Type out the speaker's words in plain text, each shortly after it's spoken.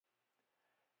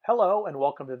Hello and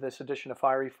welcome to this edition of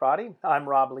Fiery Friday. I'm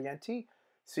Rob Lienti,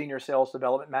 Senior Sales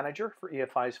Development Manager for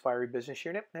EFI's Fiery Business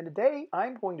Unit, and today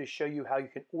I'm going to show you how you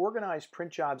can organize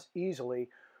print jobs easily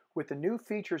with the new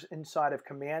features inside of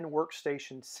Command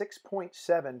Workstation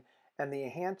 6.7 and the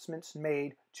enhancements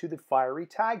made to the Fiery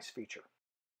Tags feature.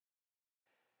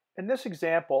 In this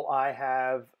example, I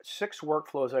have 6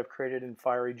 workflows I've created in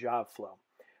Fiery Job Flow.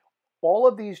 All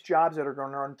of these jobs that are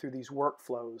going to run through these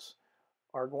workflows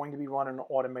are going to be run in an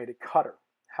automated cutter.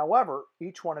 However,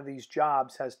 each one of these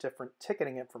jobs has different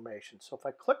ticketing information. So if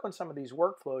I click on some of these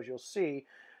workflows, you'll see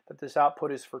that this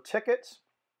output is for tickets.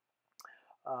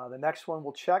 The next one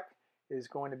we'll check is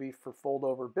going to be for fold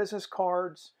over business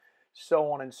cards,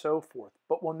 so on and so forth.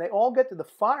 But when they all get to the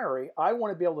Fiery, I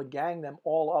want to be able to gang them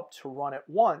all up to run at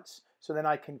once so then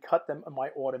I can cut them in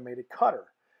my automated cutter.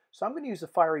 So I'm going to use the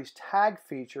Fiery's tag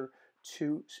feature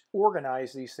to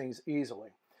organize these things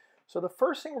easily. So the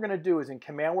first thing we're going to do is in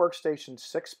Command Workstation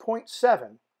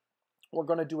 6.7, we're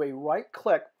going to do a right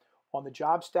click on the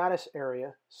job status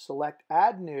area, select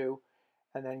Add New,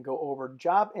 and then go over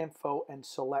Job Info and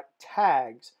select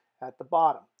Tags at the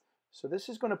bottom. So this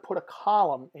is going to put a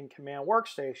column in Command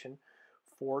Workstation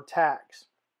for tags.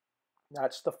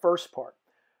 That's the first part.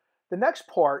 The next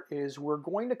part is we're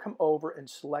going to come over and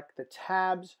select the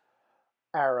Tabs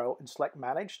arrow and select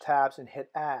Manage Tabs and hit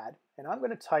Add. And I'm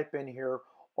going to type in here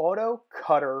Auto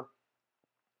Cutter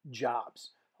Jobs.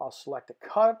 I'll select a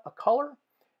color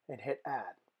and hit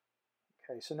Add.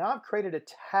 Okay, so now I've created a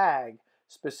tag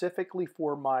specifically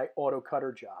for my auto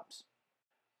cutter jobs.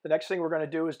 The next thing we're going to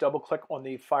do is double click on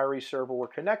the Fiery server we're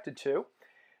connected to,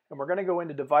 and we're going to go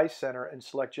into Device Center and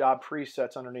select Job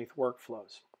Presets underneath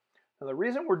Workflows. Now the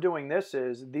reason we're doing this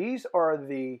is these are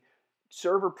the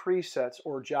server presets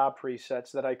or job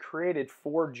presets that I created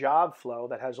for Job Flow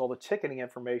that has all the ticketing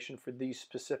information for these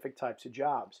specific types of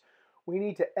jobs. We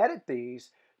need to edit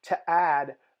these to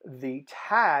add the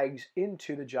tags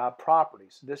into the job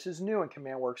properties. This is new in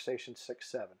Command Workstation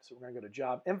 6.7. So we're going to go to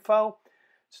Job Info,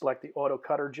 select the Auto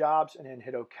Cutter Jobs, and then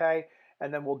hit OK.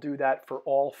 And then we'll do that for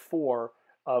all 4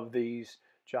 of these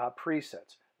job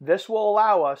presets. This will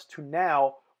allow us to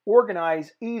now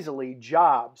organize easily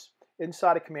jobs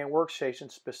inside of Command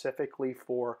Workstation specifically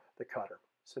for the cutter.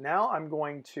 So now I'm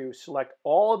going to select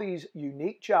all of these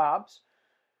unique jobs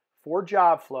for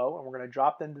Job Flow, and we're going to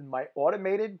drop them in my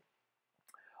automated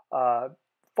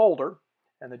folder,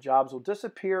 and the jobs will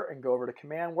disappear and go over to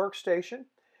Command Workstation.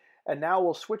 And now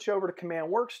we'll switch over to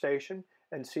Command Workstation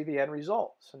and see the end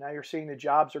result. So now you're seeing the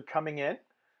jobs are coming in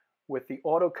with the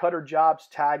Auto Cutter Jobs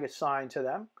tag assigned to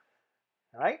them,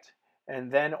 right?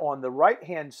 And then on the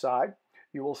right-hand side,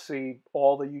 you will see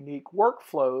all the unique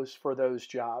workflows for those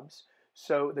jobs.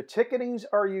 So the ticketings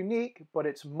are unique, but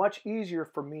it's much easier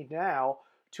for me now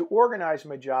to organize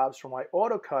my jobs for my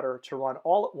auto cutter to run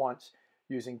all at once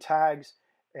using tags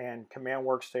and Command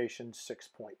Workstation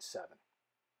 6.7.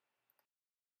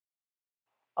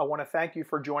 I want to thank you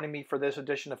for joining me for this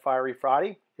edition of Fiery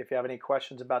Friday. If you have any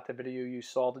questions about the video you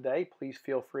saw today, please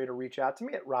feel free to reach out to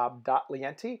me at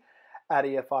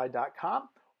rob.lienti@efi.com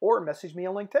or message me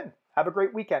on LinkedIn. Have a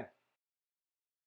great weekend.